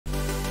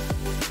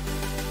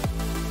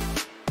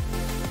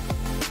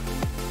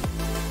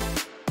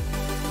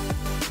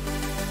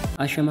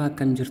Ashama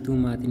kan jirtu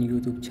maatiin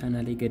YouTube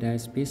channel Gadaa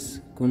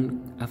Space kun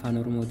afaan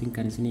oromootiin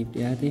kan isiniif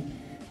dhiyaate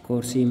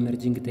koorsii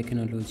emerging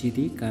technology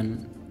ti kan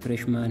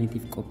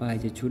freshmanitiif qophaa'e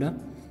jechuudha.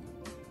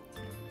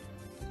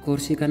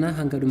 Koorsii kana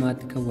hanga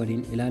dhumaatti kan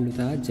waliin ilaallu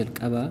ta'a.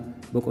 Jalqaba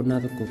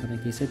boqonnaa tokko kana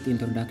keessatti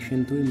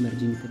introduction to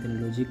emerging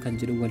technology kan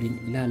jedhu waliin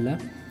ilaalla.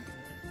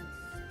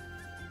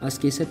 As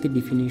keessatti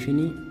definition,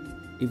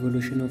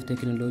 evolution of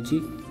technology,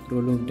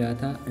 role of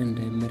data and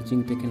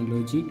emerging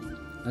technology,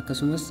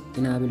 akkasumas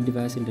enable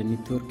device in the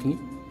networking,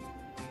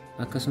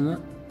 akkasuma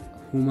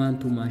human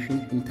to machine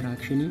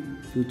interaction,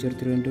 future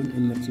trend on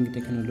emerging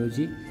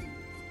technology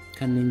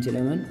kanneen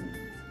jedhaman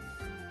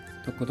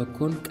tokko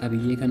tokkoon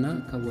qabiyyee kana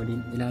kan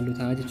waliin ilaallu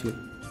ta'a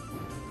jechuudha.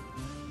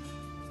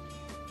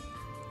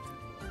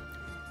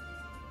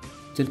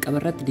 Jalqaba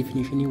irratti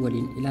definition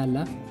waliin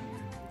ilaalla.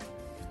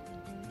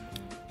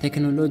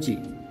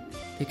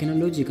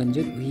 Technology kan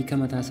jedhu hiika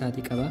mataa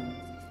isaatii qaba.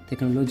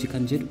 Technology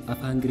kan jedhu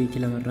afaan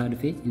Giriikii lamarraa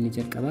dhufe inni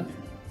jalqaba.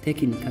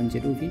 Tekin kan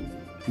jedhuu fi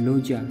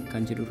loojiyaa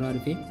kan jedhu irraa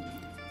dhufe.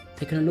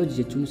 Technology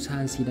jechuun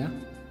saayinsiidha.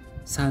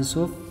 Science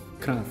of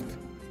craft.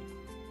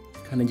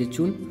 Kana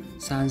jechuun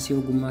saayinsii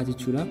ogummaa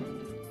jechuudha.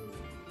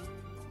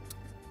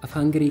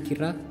 Afaan Giriikii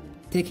irraa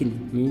tekin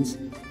means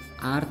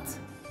art,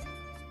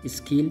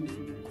 skill,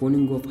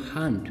 cunning of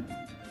hand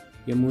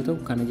yommuu ta'u,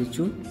 kana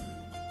jechuun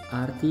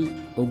aartii,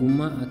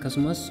 ogummaa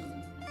akkasumas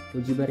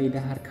hojii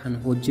bareedaa harkaan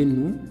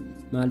hojjennu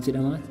maal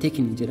jedhama?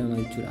 Tekin jedhama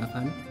jechuudha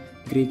afaan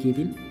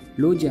Giriikiitiin.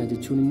 Loojiyaa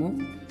jechuun immoo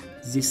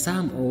the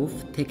sum of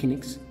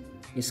techniques,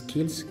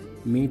 skills,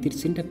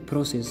 methods in the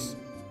process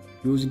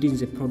used in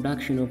the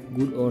production of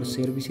goods or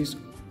services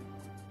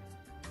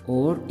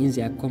or in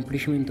the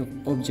accomplishment of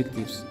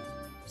objectives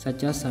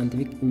such as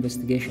scientific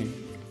investigation.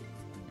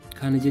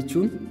 Kana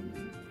jechuun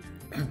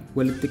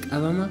walitti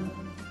qabama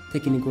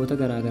teknikoota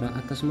garaagaraa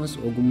akkasumas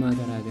ogummaa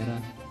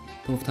garaagaraa,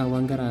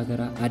 tooftaawwan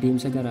garaagaraa,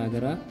 adeemsa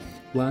garaagaraa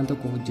waan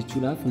tokko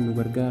hojjechuudhaaf nu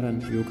gargaaran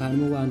yookaan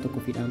immoo waan tokko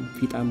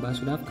fiixaan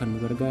baasuudhaaf kan nu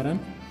gargaaran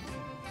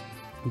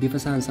bifa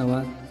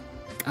saayinsawaa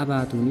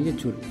qabaatuuni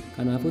jechuudha.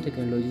 Kanaafuu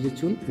teknooloojii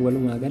jechuun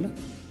walumaa gala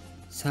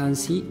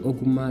saayinsii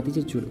ogummaati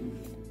jechuudha.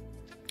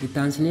 Itti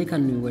aansinee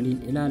kan nuyi waliin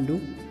ilaallu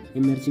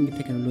emerging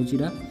technology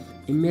dha.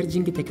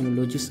 Emerging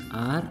technologies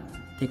are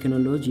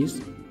technologies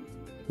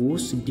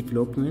whose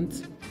development,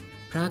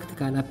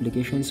 practical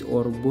applications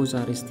or both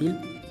are still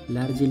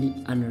largely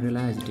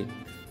unrealized,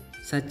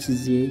 such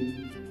they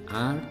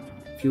are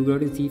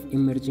figurative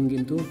emerging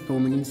into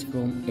prominence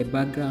from a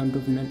background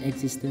of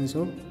non-existence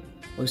or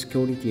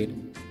obscurity.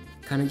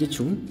 Kana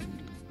jechuun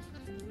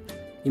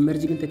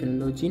emerging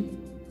technology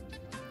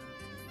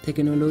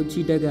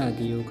teknooloojii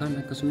dagaage yookaan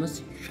akkasumas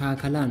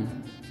shaakalaan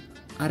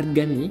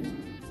argame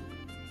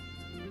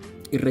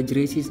irra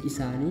jireessis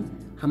isaanii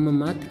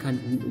hammamaatti kan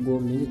hin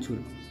dhugoomne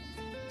jechuudha.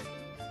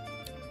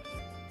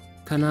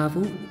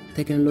 Kanaafuu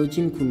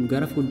teknooloojiin kun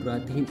gara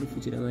fuulduraatti hin dhufu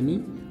jedhamanii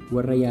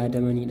warra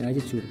yaadamanidha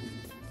jechuudha.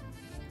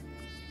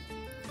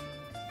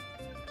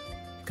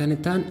 Kan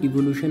ittaan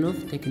evolution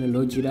of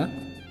technology dha.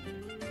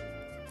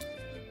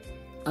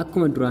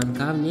 Akkuma duraan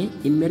kaafne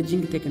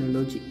emerging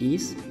technology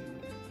is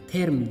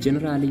term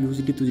generally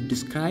used to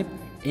describe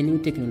a new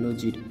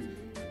technology.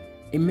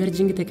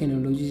 Emerging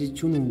technology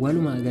jechuun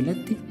walumaa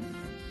galatti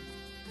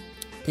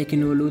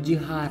teknooloojii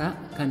haaraa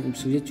kan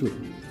ibsu jechuudha.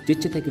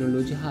 Jecha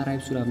teknooloojii haaraa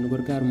ibsuudhaaf nu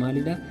gargaaru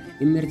maalidha?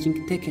 Emerging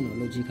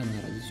technology kan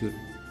haaraa jechuudha.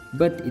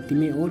 But it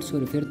may also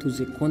refer to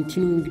the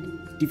continuing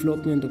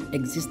development of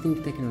existing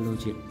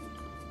technology.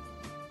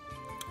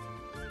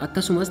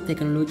 Akkasumas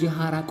teknooloojii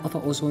haaraa qofa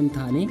osoo hin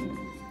taane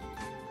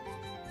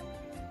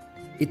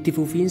itti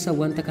fufiinsa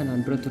wanta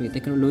kanaan dura ture,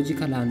 teknooloojii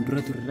kanaan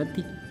dura ture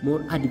irratti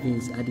more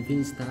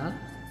advance ta'a.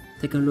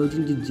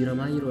 Teknooloojiin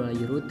jijjiiramaa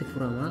yerootti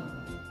furamaa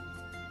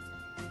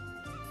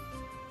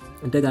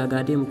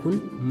dagaagaa deemu kun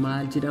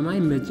maal jedhama?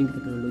 Emerging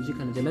technology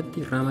kana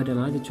jalatti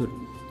ramadamaa jechuudha.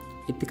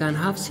 It can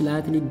have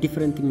slightly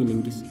different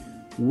meanings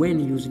when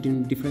used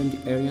in different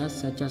areas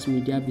such as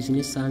media,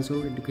 business, science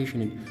or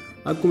education.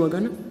 Akkuma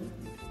kana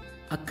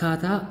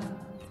akkaataa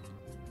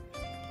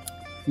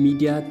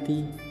miidiyaatti,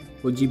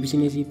 hojii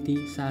bizinesiitti,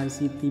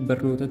 saayinsiitti,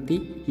 barnootatti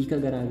hiika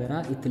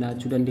garaagaraa itti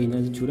laachuu dandeenya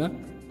jechuudha.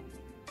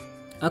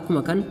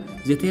 Akkuma kan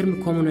the term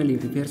commonly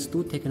refers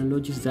to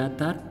technologies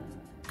that are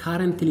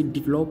currently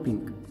developing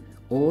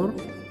or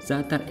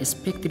that are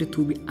expected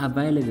to be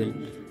available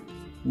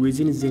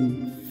within the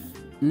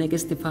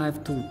next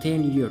 5 to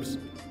 10 years.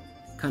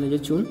 Kana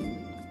jechuun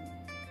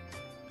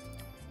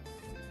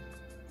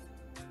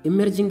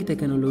emerging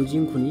technology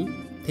kuni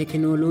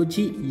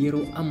teknooloojii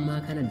yeroo ammaa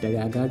kana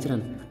dagaagaa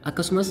jiran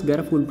akkasumas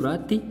gara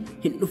fuulduraatti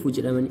hin dhufu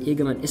jedhamanii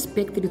eegaman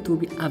expected to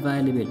be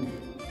available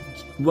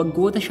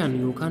waggoota 5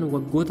 yookaan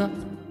waggoota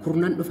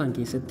 10 dhufan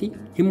keessatti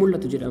hin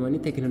mul'atu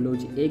jedhamanii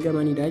teknooloojii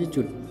eegamanidha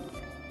jechuudha.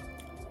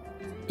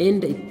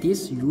 And it is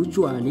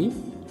usually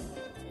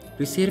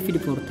reserved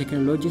for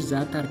technologies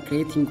that are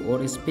creating or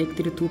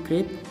expected to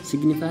create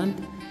significant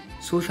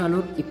social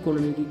or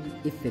economic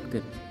effect.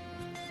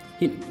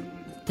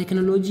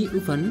 Teknooloojii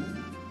dhufan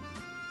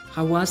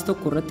hawaasa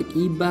tokko irratti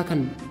dhiibbaa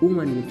kan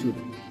uuman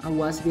jechuudha.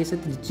 Hawaasa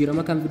keessatti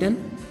jijjiirama kan fidan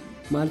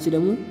maal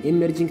jedhamu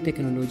emerging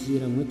technology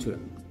jedhamu jechuudha.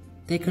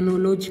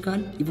 Technological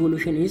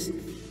evolution is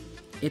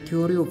a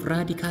theory of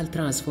radical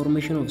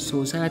transformation of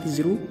society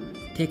through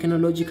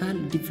technological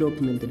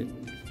development.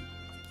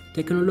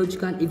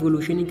 Technological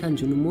evolution kan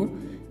jennu immoo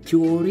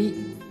theory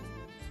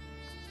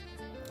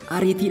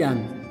ariitiidhaan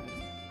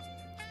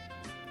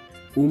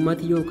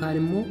uummati yookaan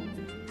immoo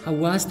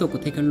hawaasa tokko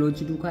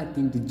technology duukaa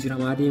ittiin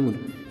jijjiiramaa deemudha.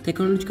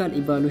 Technological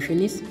evolution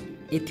is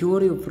a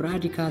theory of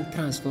radical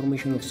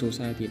transformation of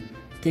society.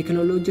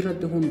 Technology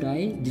irratti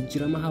hundaa'ee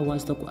jijjiirama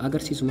hawaasa tokko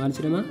agarsiisu maal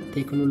jedhama?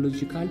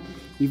 Technological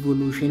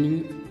evolution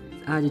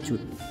dha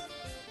jechuudha.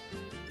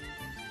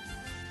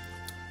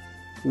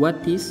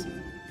 What is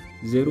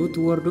the root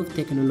word of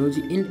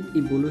technology in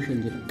evolution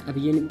jedha.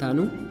 Qabiyyeen itti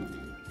aanu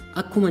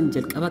akkuma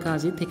jalqaba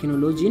kaasee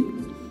teknooloojiin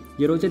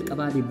yeroo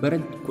jalqabaatii bara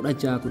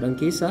 1610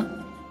 keessa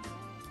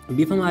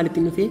bifa maalitti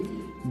dhufe?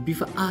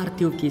 Bifa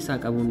aartii of keessaa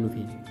qabuun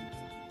dhufe.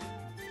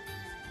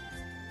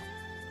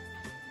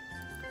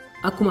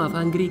 Akkuma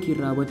afaan Giriikii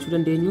irraa hubachuu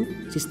dandeenyu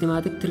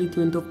systematic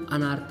treatment of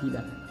an artii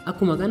dha.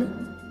 Akkuma kana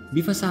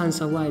bifa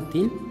saayinsawaa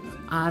ittiin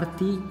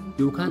aartii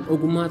yookaan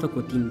ogummaa tokko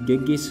ittiin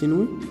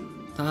geggeessinuu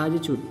ta'a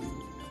jechuudha.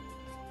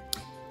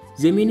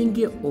 The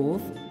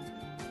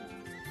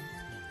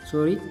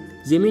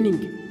meaning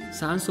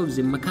science of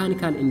the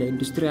mechanical and the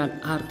industrial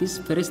art is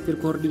first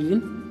recorded in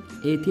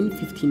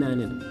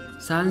 1859.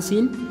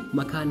 Saayinsiin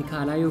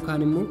makaanikaalaa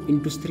yookaan immoo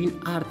industiriin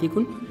aartii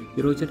kun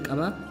yeroo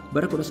jalqabaa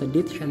bara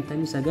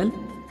 1859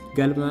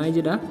 galmaa'ee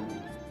jedha.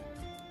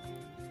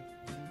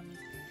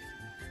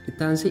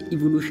 Itti aansee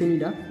evolution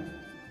dha.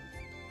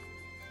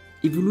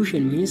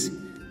 Evolution means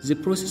the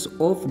process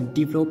of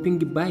developing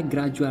by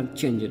gradual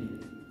change.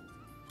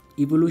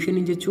 Evolution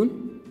jechuun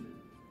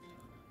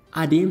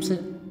adeemsa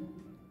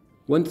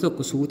wanti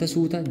tokko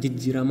suuta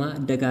jijjiiramaa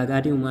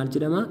dagaagaa deemu maal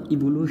jedhama?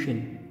 Evolution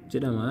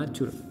jedhama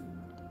jechuudha.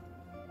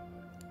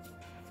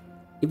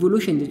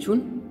 Evolution jechuun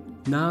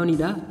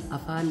naawunidha,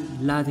 afaan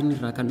laatiin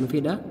irraa kan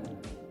dhufedha.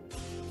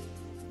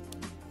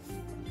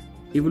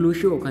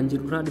 Evolution kan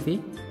jedhurraa dhufe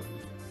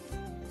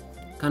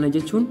kana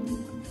jechuun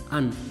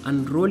an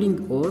unrolling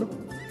or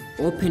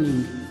opening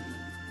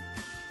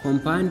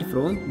combined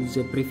from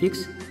the prefix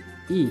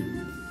e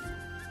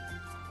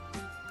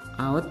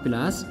out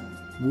plus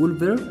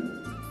vulvar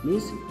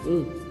means a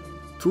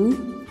to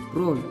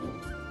roll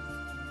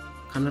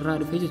kanarraa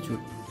dhufe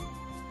jechuudha.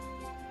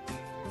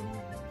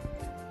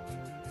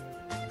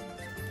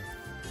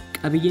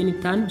 Qabiyyeen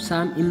itti aanu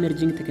some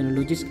emerging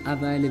technologies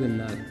available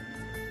now.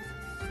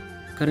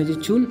 Kana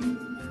jechuun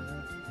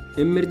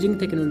emerging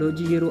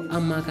technology yeroo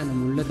ammaa kana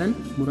mul'atan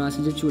muraasa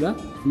jechuudha.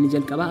 Inni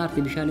jalqabaa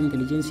artificial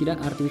intelligence dha.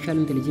 Artificial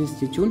intelligence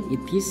jechuun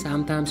it is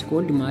sometimes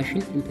called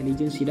machine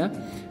intelligence dha.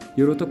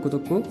 Yeroo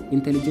tokko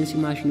intelligence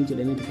machine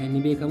jedhamee kan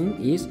inni beekamu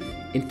is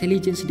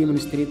intelligence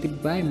demonstrated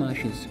by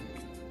machines.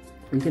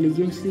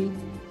 Intelligence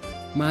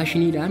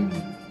maashiniidhaan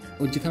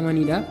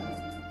hojjetamanidha.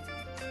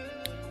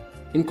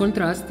 In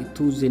contrast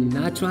to the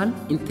natural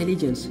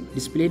intelligence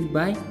displayed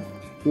by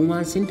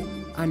humans and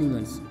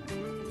animals.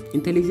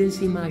 Intelligence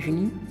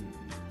maashinii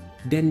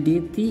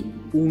dandeettii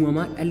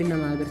uumamaa dhalli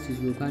namaa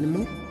agarsiisu yookaan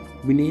immoo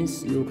bineensi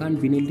yookaan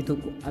bineeldi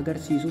tokko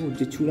agarsiisu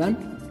hojjechuudhaan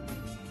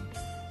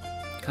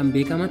kan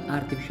beekaman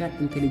artificial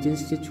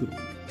intelligence jechuudha.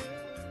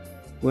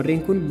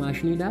 Warreen kun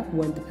maashiniidha,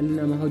 wanta dhalli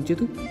namaa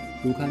hojjetu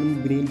yookaan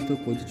immoo bineeldi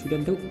tokko hojjechuu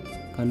danda'u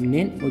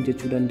kanneen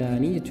hojjechuu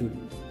danda'anii jechuudha.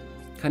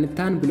 Kan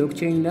itti aanu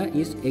blockchain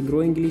is a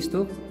growing list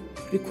of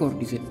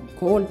records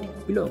called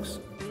blocks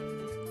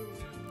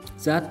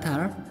that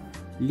are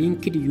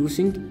linked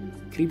using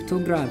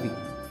cryptography.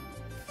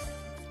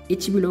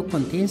 Each block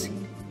contains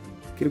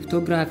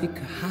cryptographic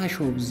hash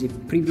of the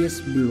previous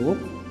block,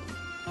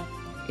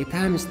 a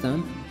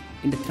timestamp,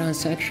 and the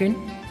transaction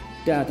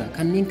data.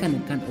 Kanneen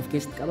kan of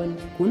keessatti qaban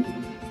kun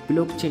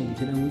blockchain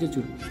jedhamu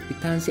jechuudha.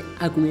 Itti aansee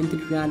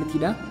augmented reality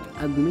dha.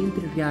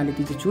 Augmented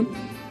reality jechuun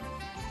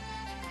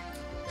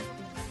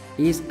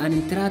is an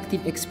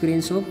interactive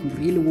experience of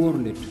real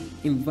world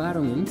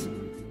environment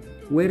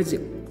where the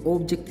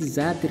objects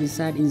that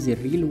reside in the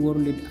real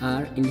world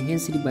are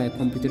enhanced by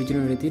computer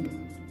generated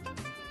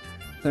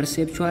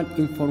perceptual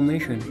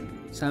information,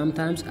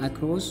 sometimes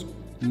across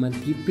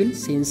multiple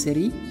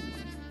sensory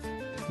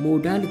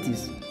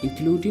modalities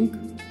including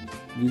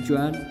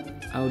visual,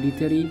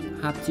 auditory,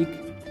 haptic,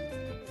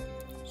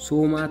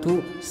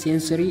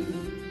 somatosensory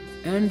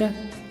and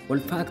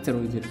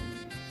olfactory.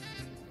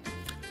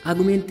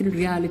 Augmented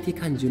reality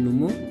kan jennu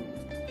immoo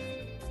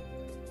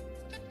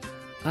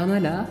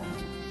amala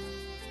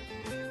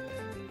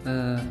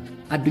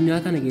addunyaa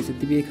kana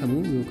keessatti beekamu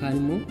yookaan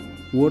immoo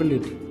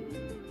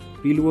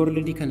real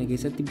world kana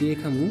keessatti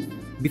beekamu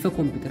bifa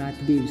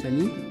kompiitaraatti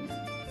deebisanii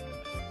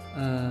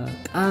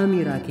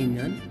qaamiraa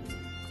keenyaan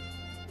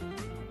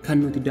kan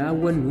nuti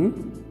daawwannu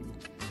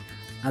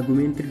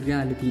augmented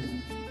reality dha.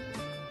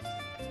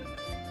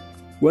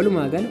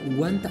 Walumaa gala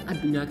wanta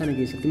addunyaa kana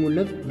keessatti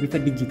mul'atu bifa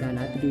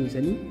dijitaalaatti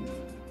deebisanii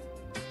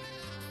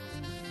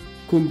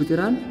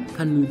kompiitaraan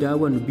kan nuti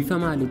daawwannu bifa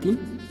maaliitiin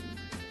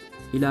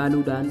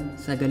ilaaluudhaan,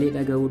 sagalee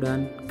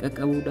dhaga'uudhaan,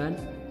 qaqqabuudhaan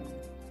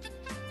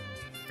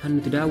kan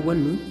nuti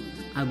daawwannu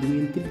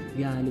augmented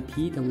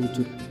reality ta'uu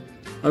jechuudha.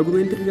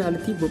 Augmented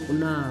reality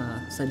boqonnaa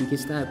 3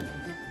 keessatti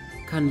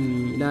kan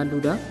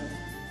ilaalluudha.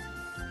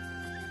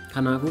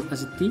 Kanaafuu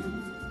asitti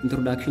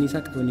introduction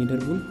isaa qabannee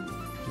darbuun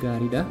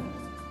gaariidha.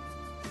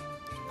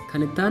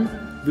 Kan ittaan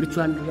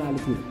virtual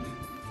reality.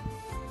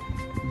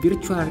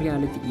 Virtual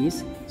reality is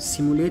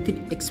simulated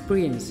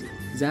experience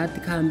that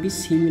can be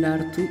similar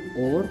to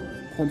or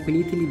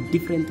completely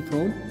different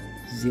from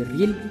the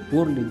real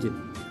world.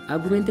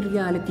 Augmented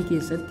reality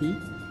keessatti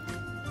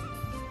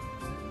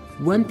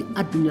wanti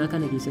addunyaa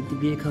kana keessatti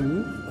beekamu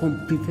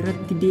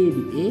kompiitaratti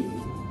deebi'ee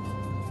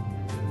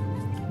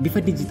bifa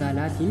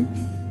dijitaalaatiin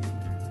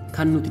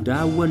kan nuti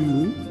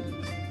daawwannu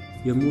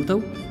yommuu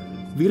ta'u,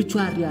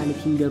 virtual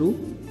reality garuu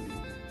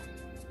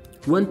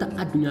wanta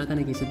addunyaa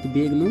kana keessatti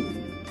beeknu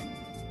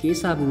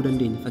keessaa bahuu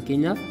dandeenya.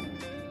 Fakkeenyaaf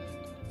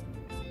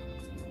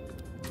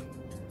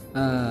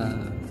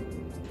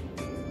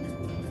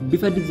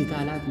bifa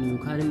dijitaalaatiin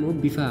yookaan immoo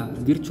bifa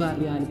virtual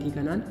reality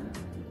kanaan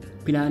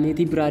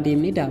pilaaneetii biraa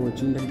deemnee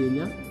daawwachuu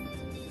dandeenya.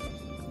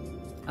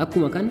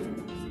 Akkuma kan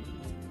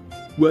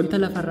wanta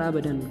lafarraa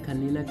badan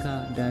kanneen akka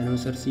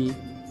daayinoosarsii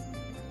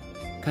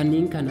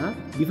kanneen kana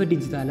bifa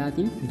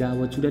dijitaalaatiin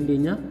daawwachuu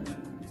dandeenya.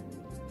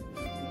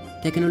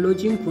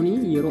 Teknooloojiin kun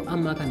yeroo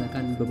ammaa kana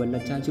kan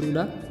babal'achaa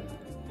jirudha.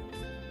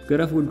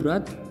 Gara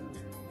fuulduraatti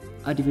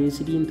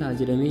advancediin ta'a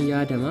jedhamee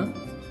yaadama.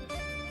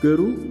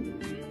 Garuu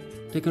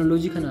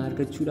teknooloojii kana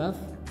argachuudhaaf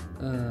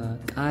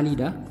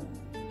qaaliidha.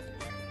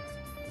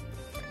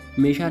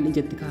 Meeshaan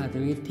ijatti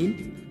kaa'atamee ittiin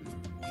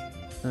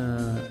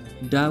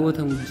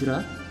daawwatamu jira.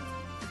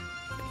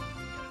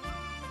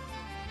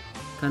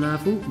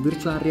 Kanaafuu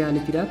virtual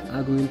realityidhaaf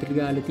augmented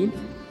reality'n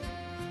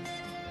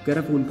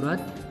gara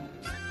fuulduraatti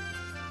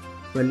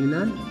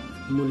bal'inaan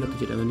mul'atu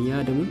jedhamanii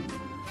yaadamu.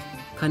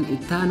 Kan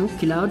ittaanu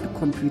cloud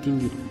computing.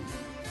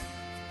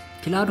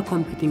 Cloud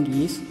computing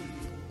is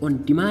on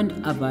demand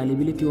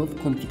availability of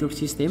computer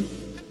system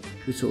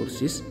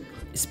resources,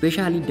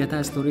 especially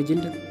data storage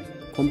and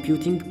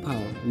computing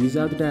power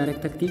without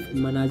direct active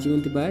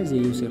management by the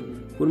user.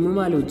 Kun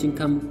maal wajjin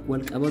kan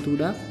wal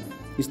qabatudha?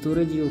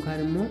 Storage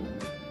yookaan immoo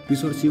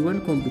resourceewwan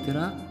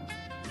computeraa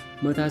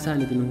mataa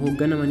isaaniitiin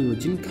hoogganamanii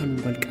wajjin kan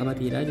wal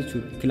qabatedha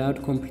jechuudha. Cloud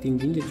computing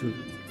jechuudha.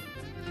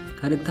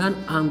 Kan ittaan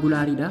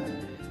angularidha.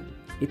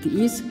 It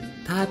is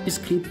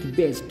TypeScript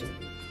based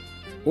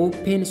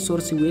open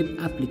source web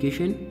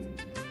application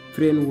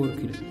framework.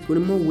 Kun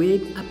immoo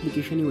web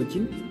application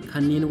wajjin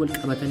kanneen wal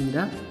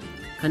qabatanidha.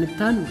 Kan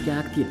ittaan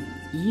React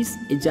is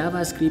a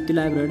JavaScript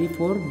library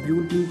for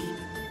building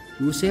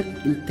user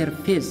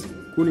interface.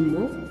 Kun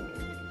immoo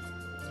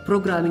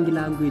programming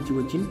language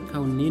wajjin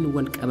kanneen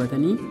wal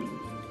qabatanii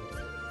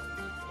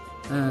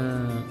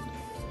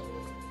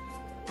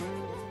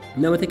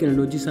nama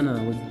teknooloojii sana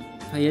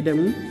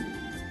fayyadamu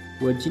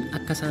wajjin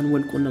akka isaan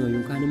wal qunnama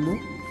yookaan immoo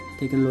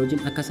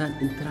teknooloojiin akka isaan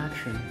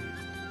interaction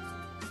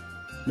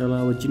nama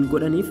wajjin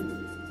godhaniif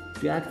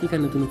React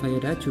kan nuti nu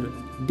fayyadaa jechuudha.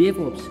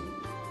 DevOps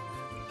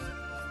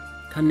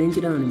kanneen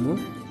jedhaman immoo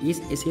is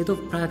a set of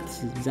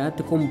practices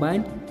that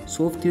combine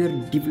software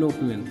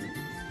development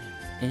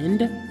and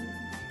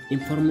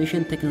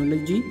information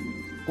technology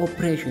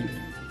operation.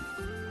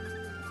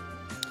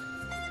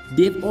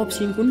 DevOps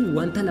kun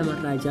wanta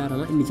lamarraa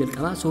ijaarama. Inni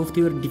jalqabaa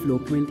software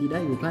development idha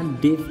yookaan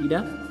dev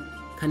idha.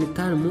 Kan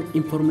ittaan immoo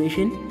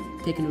information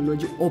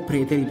technology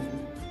operator idha.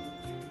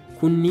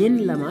 Kunneen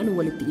lamaan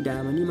walitti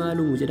ida'amanii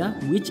maalumu jedha,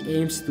 which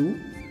aims to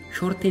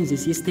shorten the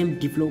system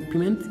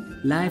development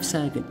life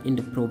cycle and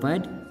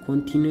provide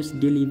continuous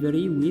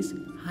delivery with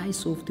high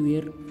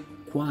software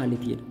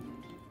quality.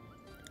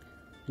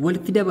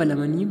 Walitti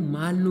dabalamanii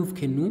maal nuuf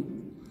kennu?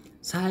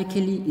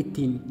 Saayikilii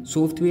ittiin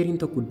sooftiweeriin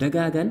tokko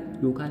dagaagan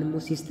yookaan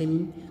immoo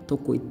siistamiin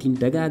tokko ittiin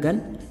dagaagan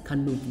kan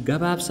nuuf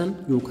gabaabsan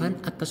yookaan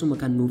akkasuma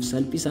kan nuuf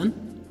salphisan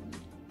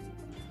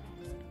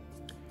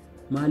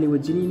maalii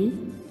wajjiniini?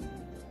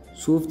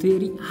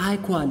 Sooftiweerii high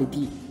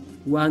quality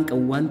waan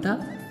qabu wanta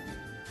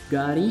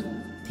gaarii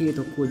ta'e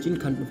tokko wajjin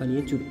kan dhufan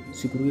jechuudha.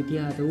 Security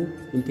haa ta'u,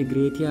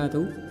 integrity haa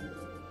ta'u,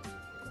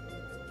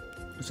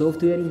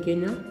 sooftiweeriin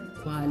keenya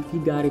quality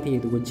gaarii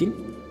ta'e wajjin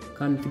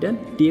kan fidan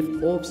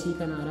DevOps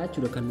kanaadha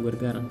jechuudha kan nu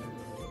gargaaran.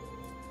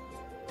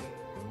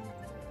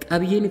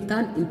 Qabiyyeen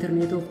ittaan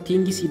Internet of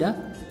Things dha.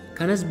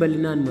 Kanas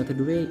bal'inaan mata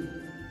duree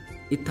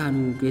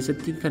ittaanu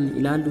keessatti kan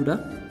ilaalludha.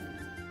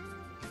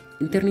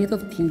 Internet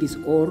of Things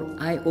or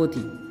IoT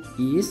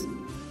is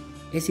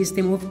a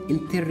system of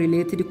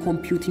interrelated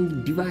computing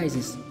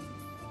devices,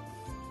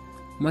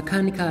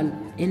 mechanical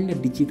and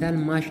digital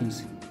machines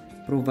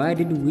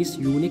provided with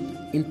unique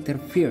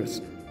interface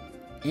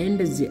and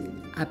the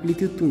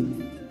ability to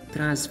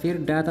transfer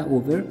data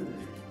over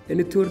a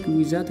network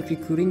without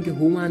requiring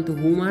human to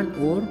human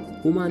or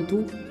human to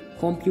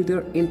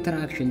computer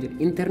interaction.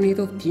 Internet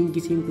of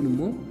Things kun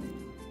immoo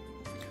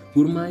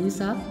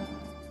gurmaa'insa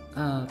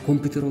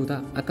kompiitaroota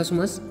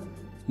akkasumas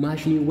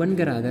maashiniiwwan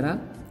garaagaraa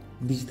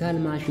digital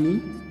maashiniin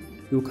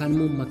yookaan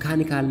immoo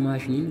mechanical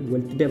maashiniin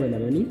walitti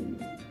dabalamanii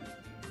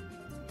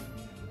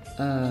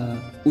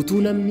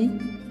utuu namni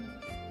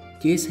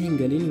keessa hin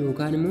galin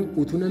yookaan immoo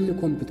utuu namni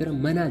koompiyuutara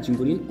manaaj hin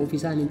godhin ofii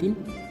isaaniitiin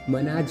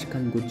manaaj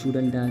kan gochuu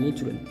danda'an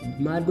jechuudha.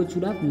 Maal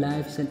gochuudhaaf?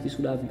 Laayif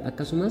salphisuudhaaf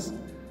akkasumas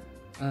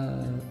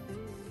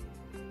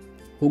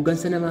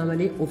hooggansa namaa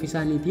malee ofii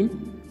isaaniitiin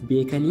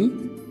beekanii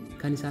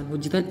kan isaan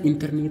hojjetan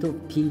internet of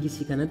things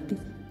kanatti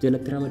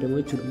jalatti ramadamu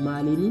jechuudha.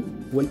 Maaliin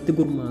walitti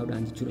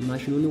gurmaa'uudhaan jechuudha.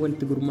 Maashinoonni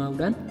walitti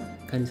gurmaa'uudhaan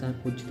kan isaan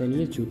hojjetanii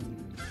jechuudha.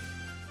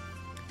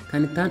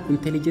 Kan ittaan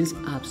intelligence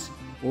apps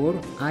or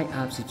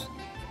iApps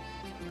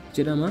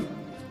jedhama.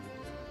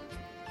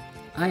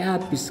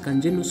 iApps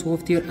kan jennu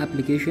software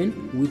application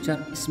which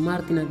are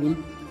smart enough in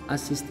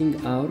assisting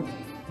our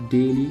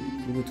daily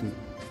routine.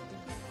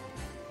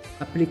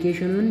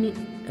 Appilikeeshinoonni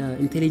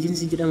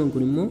intelligence jedhaman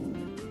kun immoo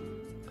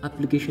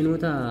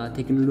appilikeeshinoota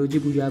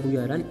teekinooloojii guyyaa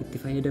guyyaadhaan itti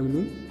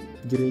fayyadamnu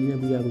jireenya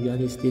guyyaa guyyaa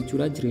keessatti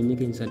jechuudha. Jireenya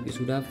keenya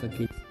salphisuudhaaf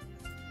fakkeenya.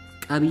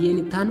 Qabiyyeen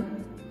ittaan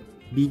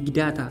big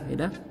data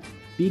jedha.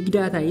 Big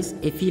data is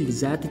a field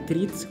that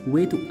treats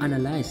way to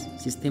analyze,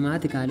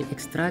 systematically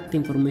extract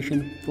information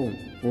from,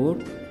 or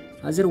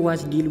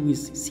otherwise deal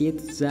with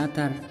sets that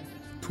are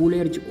too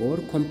large or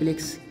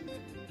complex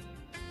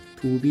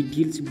to be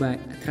dealt by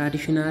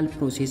traditional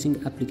processing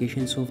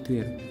application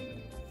software.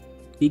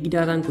 Big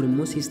data kun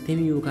immoo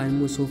siistemii yookaan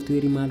immoo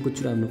software maal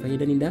gochuudhaaf nu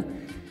fayyadanidha.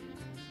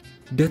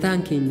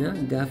 Dataan keenya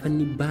gaafa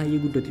inni baay'ee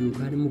guddatu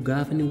yookaan immoo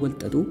gaafa inni wal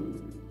xaxu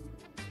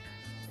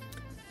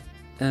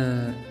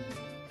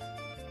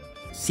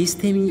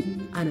siistemii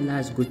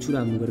analyze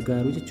gochuudhaaf nu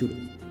gargaaru jechuudha.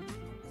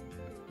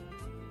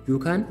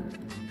 Yookaan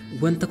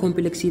wanta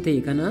kompleksii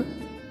ta'e kana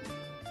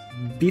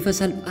bifa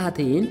salphaa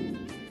ta'een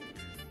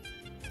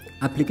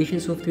application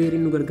software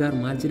nu gargaaru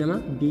maal jedhama?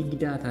 Big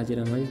data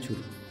jedhama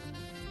jechuudha.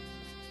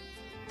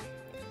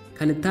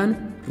 Kan ittaan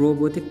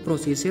robotic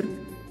processor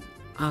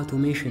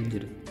automation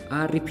jedhama.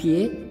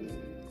 RPA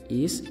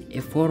is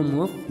a form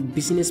of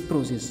business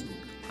process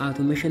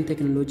automation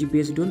technology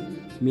based on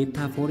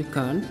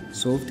metaphorical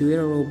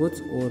software robots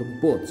or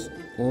bots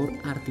or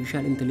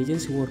artificial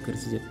intelligence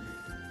workers jedha.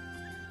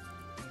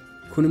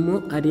 Kun immoo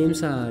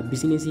adeemsa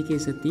bizinesii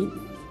keessatti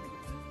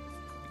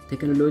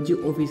teekinooloojii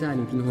ofii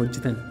isaaniitiin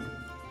hojjetan.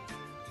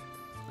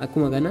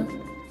 Akkuma kana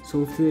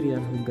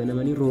softwareedhaan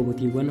hoogganamanii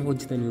roobotiiwwan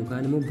hojjetan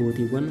yookaan immoo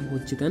bootiiwwan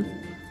hojjetan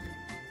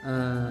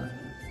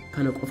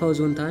kana qofa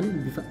osoo hin taane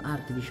bifa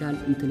artificial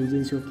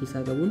intelligence of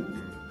keessaa qabuun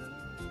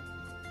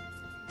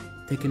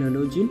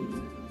teekinooloojiin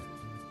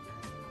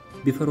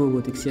bifa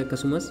roobotiksii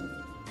akkasumas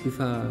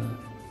bifa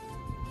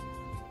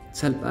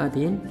salphaa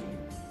ta'een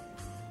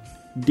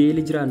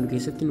deelii jiraannu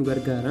keessatti nu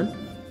gargaaran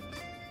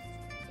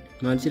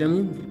maal jedhamu?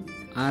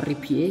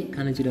 RPA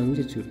kana jedhamu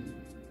jechuudha.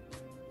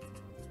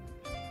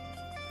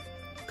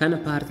 Kana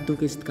paartii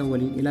tokko keessatti kan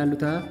waliin ilaallu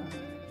ta'a.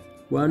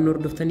 Waan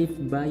hordoftaniif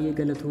baay'ee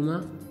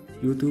galatoomaa.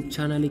 YouTube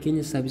channel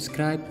keenya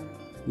subscribe,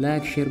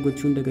 like, share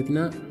gochuun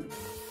dagatinaa.